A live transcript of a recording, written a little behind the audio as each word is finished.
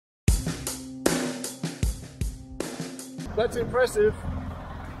That's impressive.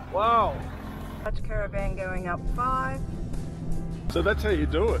 Wow. Large caravan going up 5. So that's how you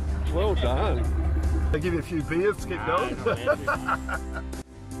do it. Well done. They give you a few beers to keep going.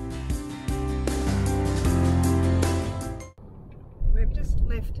 We've just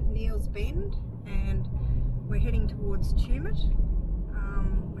left Neil's Bend and we're heading towards Tumut.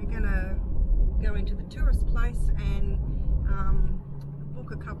 We're going to go into the tourist place and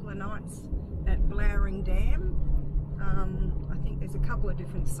book a couple of nights at Blowering Dam. I think there's a couple of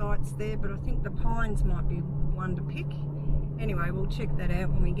different sites there, but I think the Pines might be one to pick. Anyway, we'll check that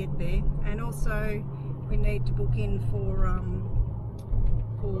out when we get there. And also we need to book in for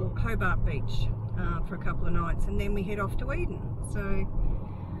Hobart Beach for a couple of nights, and then we head off to Eden. So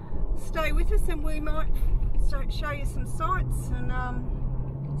stay with us and we might show you some sights and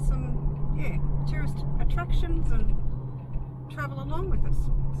some tourist attractions, and travel along with us,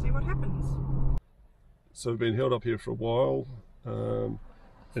 see what happens. So we've been held up here for a while, and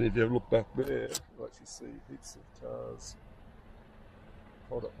if you have a look back there, you'll actually see heaps of cars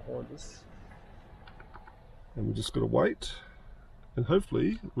hold up behind us, and we've just got to wait, and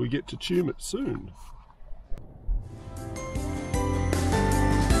hopefully we get to Tumut soon.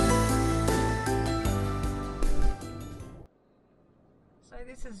 So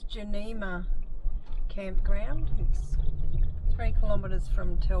this is Genema campground. It's 3 kilometres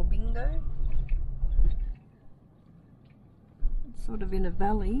from Telbingo. It's sort of in a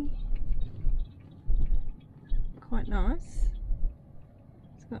valley. Quite nice.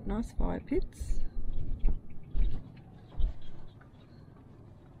 It's got nice fire pits.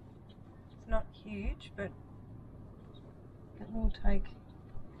 It's not huge, but it will take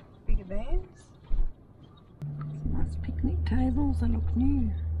bigger vans. Some nice picnic tables, they look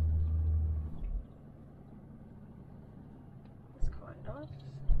new. It's quite nice.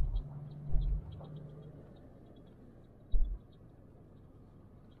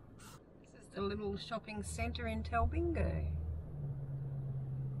 This is the little shopping centre in Telbingo.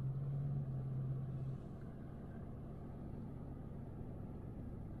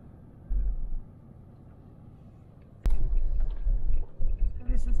 So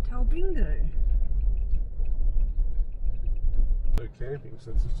this is Telbingo. No camping,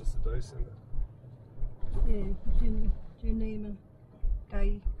 so this is just a day centre. Yeah, Genema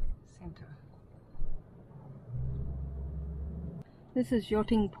Day Centre. This is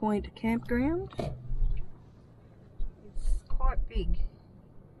Yachting Point Campground. It's quite big.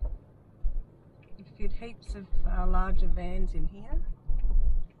 You fit heaps of larger vans in here.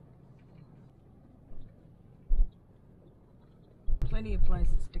 Plenty of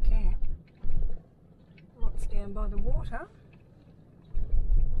places to camp. Lots down by the water.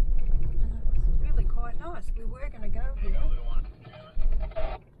 Really quite nice. We were going to go here,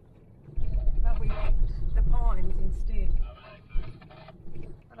 but we picked the Pines instead.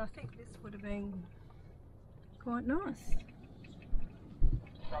 But I think this would have been quite nice.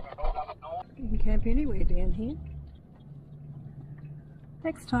 You can camp anywhere down here.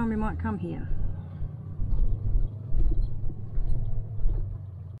 Next time we might come here.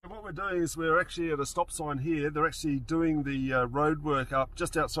 What we're doing is we're actually at a stop sign here. They're actually doing the road work up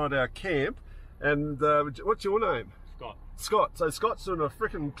just outside our camp. And what's your name? Scott. Scott. So Scott's doing a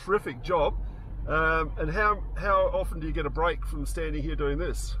freaking terrific job. And how often do you get a break from standing here doing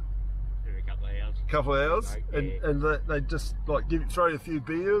this? Every couple of hours. Couple of hours, Break, and they just like throw you a few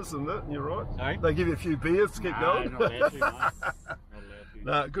beers and that, and you're right. Sorry? They give you a few beers to keep going. Not allowed to, mate. Not allowed to.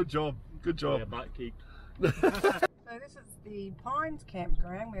 Nah, good job. Good job. Yeah, butt keep. So this is the Pines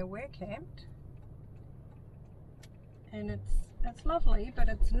campground where we're camped, and it's lovely, but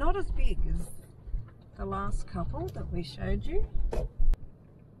it's not as big as the last couple that we showed you. So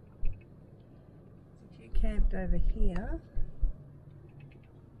if you camped over here,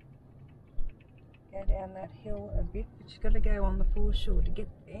 go down that hill a bit, but you've got to go on the foreshore to get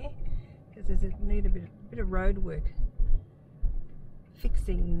there, because there's a bit of road work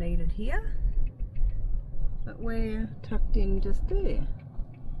fixing needed here. But we're tucked in just there.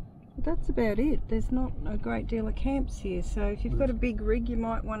 But that's about it. There's not a great deal of camps here, so if you've got a big rig, you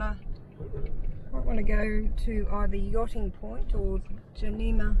might want to go to either Yachting Point or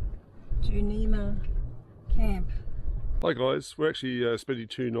Genema Camp. Hi guys, we're actually spending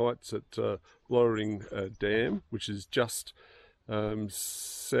 2 nights at Blowering Dam, which is just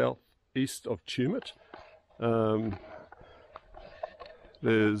southeast of Tumut.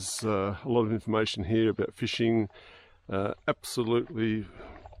 There's a lot of information here about fishing, absolutely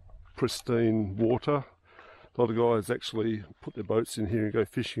pristine water. A lot of guys actually put their boats in here and go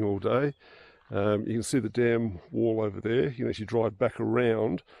fishing all day. You can see the dam wall over there. You can actually drive back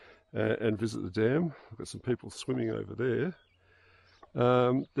around and visit the dam. We've got some people swimming over there.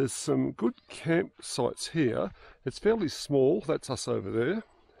 There's some good campsites here. It's fairly small, that's us over there.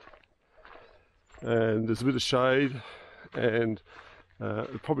 And there's a bit of shade, and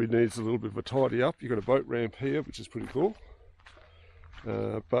it probably needs a little bit of a tidy up. You've got a boat ramp here, which is pretty cool.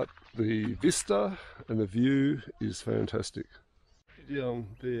 But the vista and the view is fantastic. Down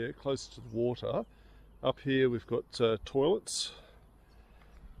there, closer to the water, up here we've got toilets.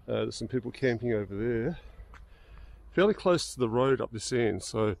 There's some people camping over there. Fairly close to the road up this end,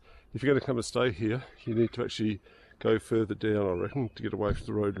 so if you're going to come and stay here, you need to actually go further down, I reckon, to get away from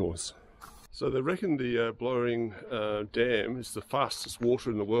the road noise. So they reckon the Blowering Dam is the fastest water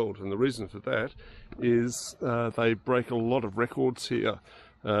in the world, and the reason for that is they break a lot of records here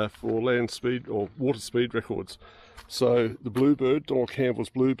for land speed or water speed records. So the Bluebird, Donald Campbell's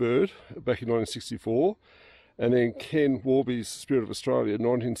Bluebird back in 1964, and then Ken Warby's Spirit of Australia in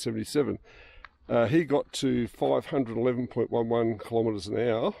 1977. He got to 511.11 kilometres an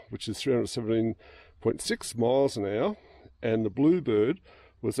hour, which is 317.6 miles an hour, and the Bluebird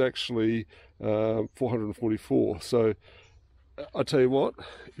was actually 444. So I tell you what,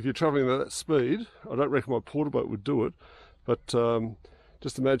 if you're travelling at that speed, I don't reckon my porter boat would do it, but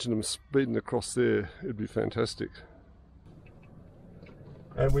just imagine them speeding across there, it'd be fantastic.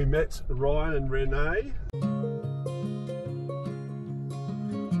 And we met Ryan and Renee.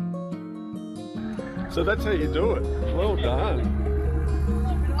 So that's how you do it. Well done.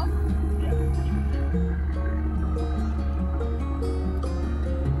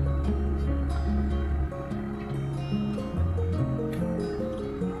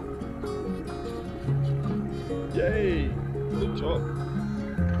 Yay! Good job.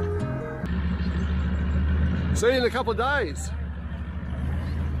 See you in a couple of days.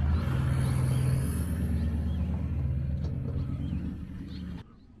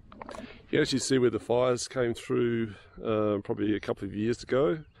 You can actually see where the fires came through probably a couple of years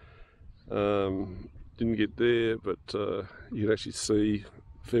ago. Didn't get there, but you can actually see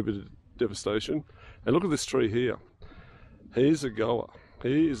a fair bit of devastation. And look at this tree here. He's a goer.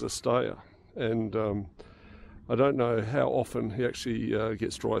 He is a stayer. And I don't know how often he actually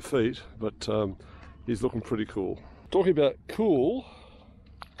gets dry feet, but he's looking pretty cool. Talking about cool.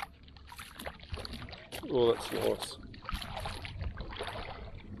 Oh, that's nice.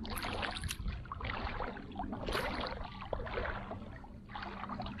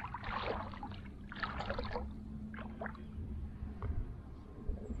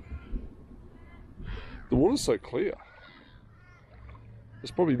 The water's so clear.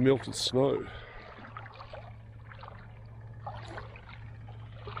 It's probably melted snow.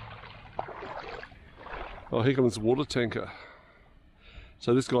 Oh, here comes the water tanker.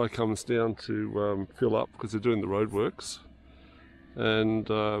 So this guy comes down to fill up because they're doing the roadworks, and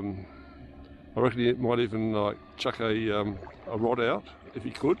I reckon he might even like chuck a rod out if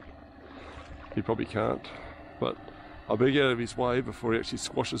he could. He probably can't, but I'll be out of his way before he actually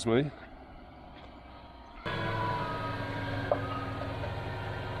squashes me.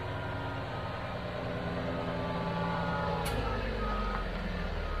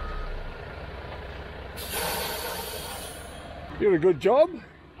 You got a good job?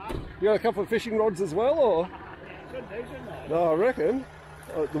 You got a couple of fishing rods as well, or? Should do, shouldn't I? No, I reckon.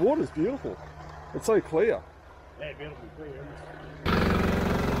 The water's beautiful. It's so clear. Yeah, beautiful, clear.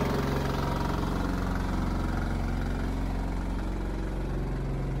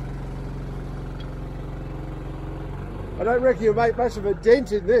 I don't reckon you'll make much of a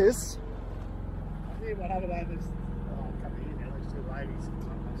dent in this. I see what happened over this couple of years now, those two ladies.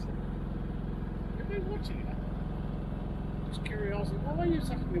 I said, you've been watching it. Just curiosity, why are you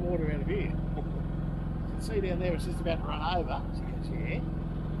sucking the water out of here? You can see down there it's just about to run over. She goes, yeah.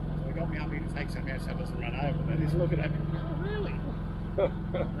 So they got me up here to take some out so it doesn't run over. They just look at it, oh really?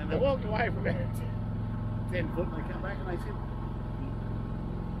 And they walked away from about 10 foot and they come back and they said,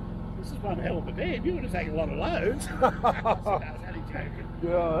 this is one hell of a dam, you would have taken a lot of loads. I was only joking.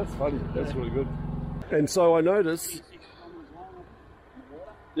 Yeah, that's funny. That's really good. And so I noticed.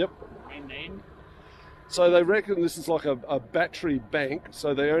 Yep. End to end. So they reckon this is like a battery bank,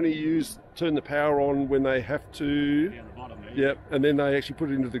 so they only turn the power on when they have to. Down the bottom there. Yep, and then they actually put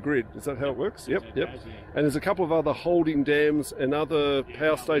it into the grid. Is that how it works? Yep, It yep. does, yeah. And there's a couple of other holding dams and other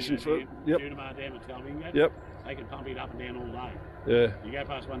power stations for. Yep, Tumut Dam and Bega. yep, They can pump it up and down all day. yeah. You go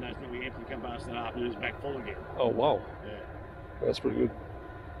past one day, it's nearly empty, come past that afternoon, it's back full again. Oh wow, Yeah. that's pretty good.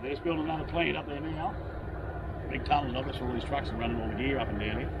 They're just building another plant up there now. Big tunnel, obviously all these trucks are running all the gear up and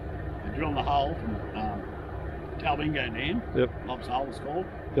down here. They're drilling the hole from Talbingo Dam. Yep, Lob's Hole it's called.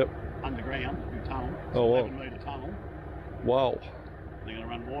 yep. Underground, big tunnel. Oh, wow. 11-metre tunnel. Wow. they're going to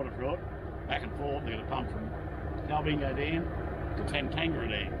run water through it, back and forth. They're going to pump from Bingo Dam to Tantangara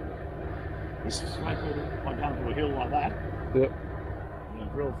Dam. This is like I've done to a hill like that. Yep.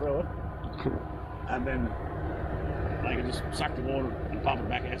 Drill through it, and then they can just suck the water and pump it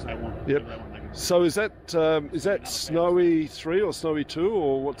back as they want. Yep. So is that Snowy 3 or Snowy 2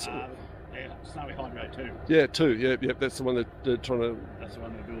 or what's? Yeah, Snowy Hydro 2. Yeah, 2. Yep. That's the one that they're trying to. That's the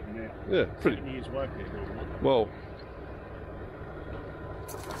one they're building now. Yeah, pretty. 7 years work they're building it. Well.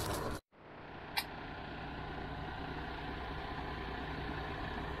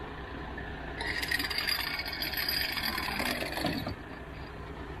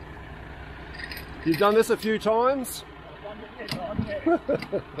 You've done this a few times?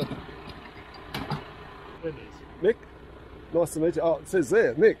 Nick, nice to meet you. Oh, it says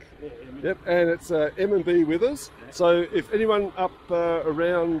there, Nick. Yep, and it's M&B Withers. So if anyone up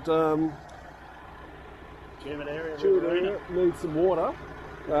around Tumut area needs some water,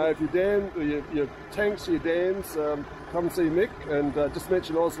 if your tanks, your dams, come see Mick and just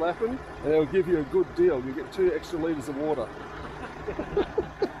mention OZLAPN and they'll give you a good deal. You get 2 extra litres of water.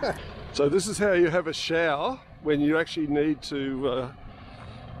 So this is how you have a shower when you actually need to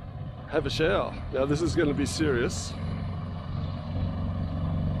have a shower. Now this is going to be serious.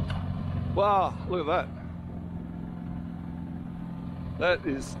 Wow, look at that.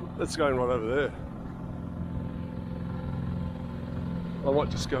 That's going right over there. I might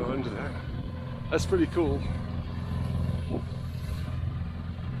just go into that. That's pretty cool.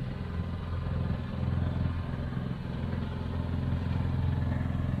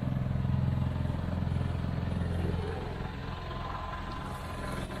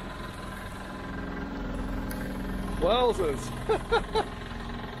 Wowzers.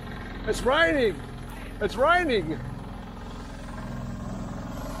 It's raining. It's raining.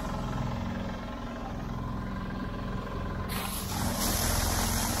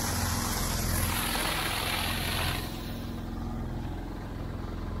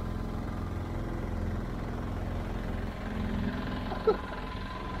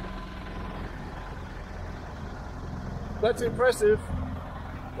 That's impressive.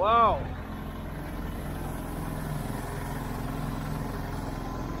 Wow.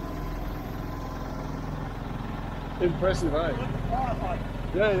 Impressive, eh?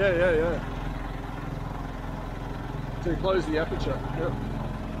 Yeah. To close the aperture. Yep.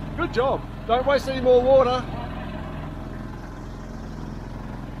 Good job. Don't waste any more water.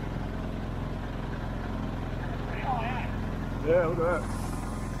 Yeah, look at that.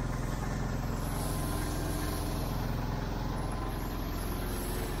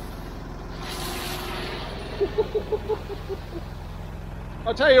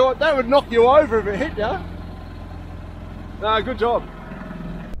 I'll tell you what, that would knock you over if it hit you. No, good job.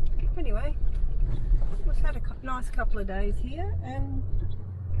 Anyway, we've had a nice couple of days here and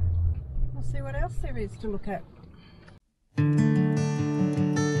we'll see what else there is to look at.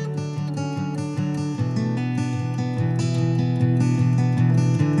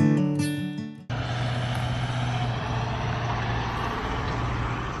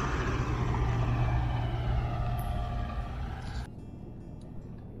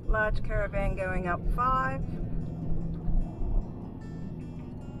 Large caravan going up 5.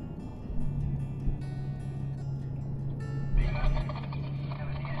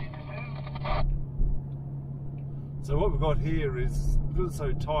 So what we've got here is, because it's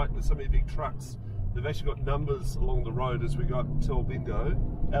so tight, there's so many big trucks, they've actually got numbers along the road as we go up Talbingo,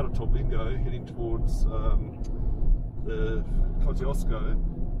 out of Talbingo, heading towards the Kosciuszko,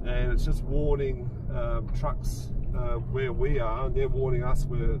 and it's just warning trucks where we are, and they're warning us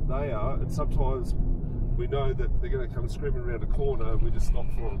where they are, and sometimes we know that they're going to come screaming around a corner and we just stop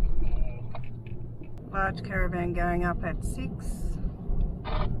for them. Large caravan going up at 6.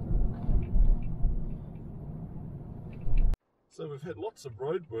 So we've had lots of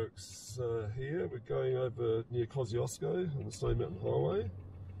roadworks here. We're going over near Kosciuszko on the Stone Mountain Highway,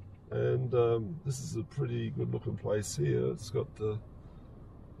 and this is a pretty good looking place here. It's got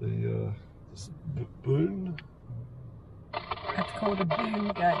this boom. It's called a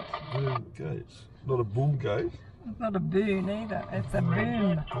boom gate. Boom gate, not a boom gate. It's not a boon either, it's a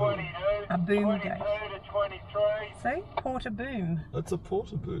boom. A boom gate. See? Porta boom. That's a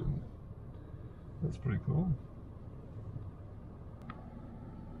porta boom. That's pretty cool.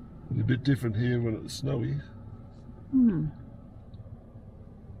 A bit different here when it's snowy.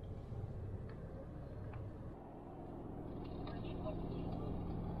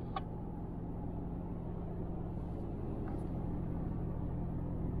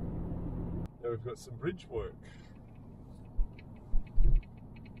 Now we've got some bridge work.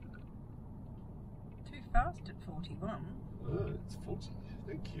 Too fast at 41. Oh, it's 40.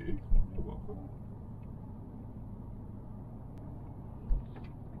 Thank you. You're welcome.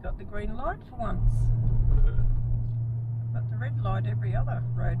 We got the green light for once. But the red light every other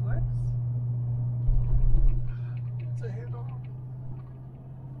road works. It's a head on.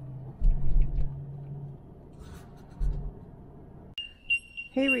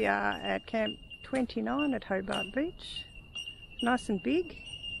 Here we are at Camp 29 at Hobart Beach. Nice and big.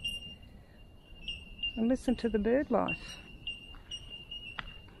 And listen to the bird life.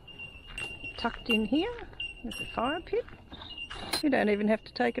 Tucked in here, there's a fire pit. You don't even have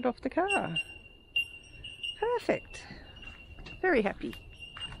to take it off the car. Perfect. Very happy.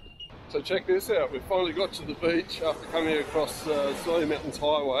 So check this out, we finally got to the beach after coming across Snowy Mountains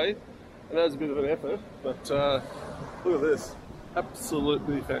Highway, and that was a bit of an effort, but look at this,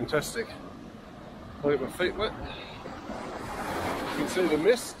 absolutely fantastic. I'll get my feet wet. You can see the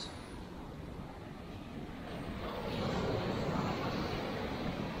mist.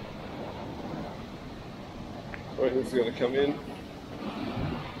 I reckon this is going to come in.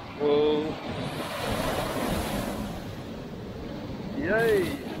 Well, yay!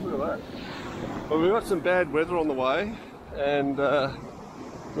 Look at that. Well, we've got some bad weather on the way, and we're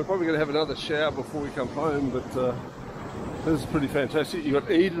probably going to have another shower before we come home, but this is pretty fantastic. You've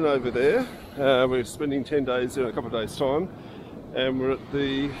got Eden over there. We're spending 10 days there in a couple of days' time, and we're at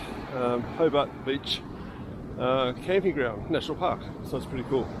the Hobart Beach Camping Ground National Park, so it's pretty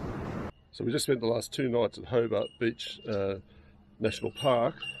cool. So we just spent the last 2 nights at Hobart Beach National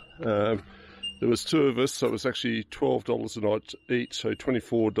Park. There was 2 of us, so it was actually $12 a night each, so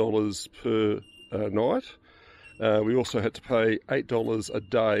 $24 per night. We also had to pay $8 a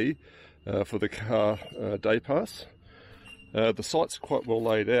day for the car day pass. The sites are quite well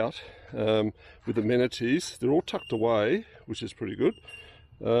laid out with amenities. They're all tucked away, which is pretty good.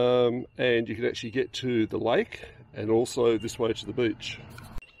 And you can actually get to the lake and also this way to the beach.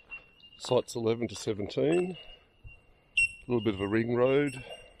 Sites 11 to 17. A little bit of a ring road.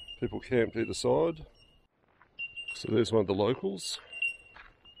 People camped either side. So there's one of the locals.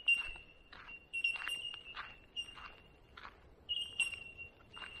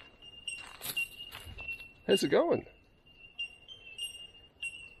 How's it going?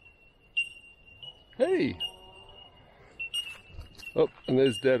 Hey! Oh, and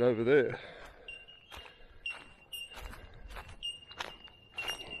there's Dad over there.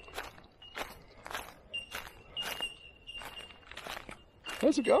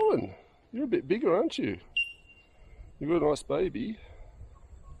 How's it going? You're a bit bigger, aren't you? You've got a nice baby.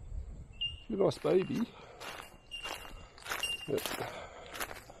 You've got a nice baby. Yep.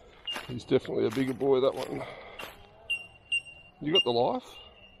 He's definitely a bigger boy, that one. You got the life?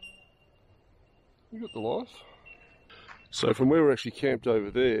 You got the life? So from where we're actually camped over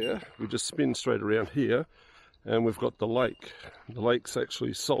there, we just spin straight around here and we've got the lake. The lake's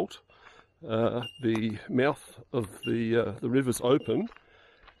actually salt. The mouth of the river's open,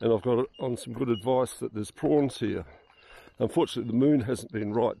 and I've got it on some good advice that there's prawns here. Unfortunately, the moon hasn't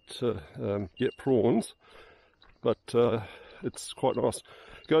been right to get prawns, but it's quite nice.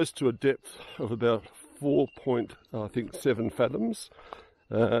 It goes to a depth of about 4.7 fathoms.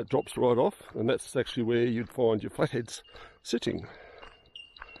 It drops right off, and that's actually where you'd find your flatheads sitting.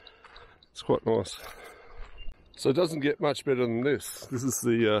 It's quite nice. So it doesn't get much better than this. This is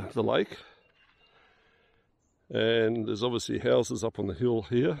the lake, and there's obviously houses up on the hill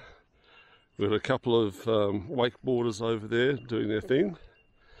here. We've got a couple of wakeboarders over there doing their thing.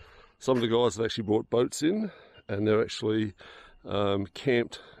 Some of the guys have actually brought boats in, and they're actually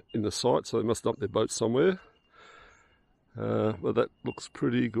camped in the site, so they must dump their boats somewhere. But that looks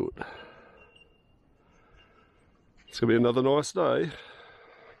pretty good. It's going to be another nice day.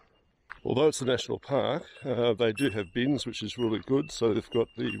 Although it's a national park, they do have bins, which is really good. So they've got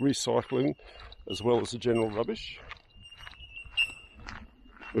the recycling as well as the general rubbish.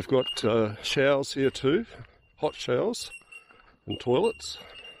 We've got showers here too, hot showers and toilets.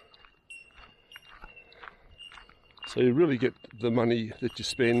 So you really get the money that you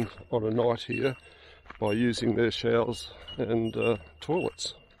spend on a night here by using their showers and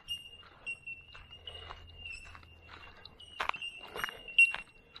toilets.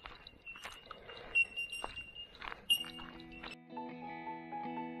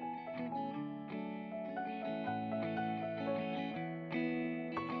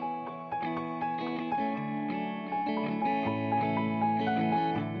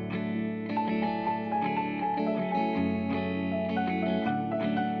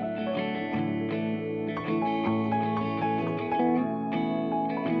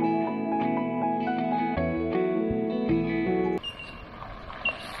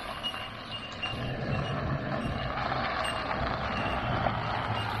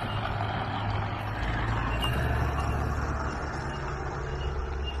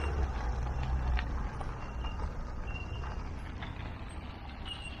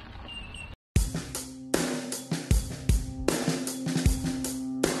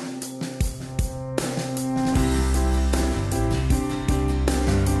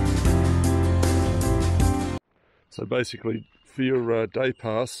 basically, for your day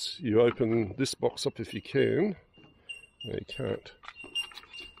pass, you open this box up if you can. No, you can't.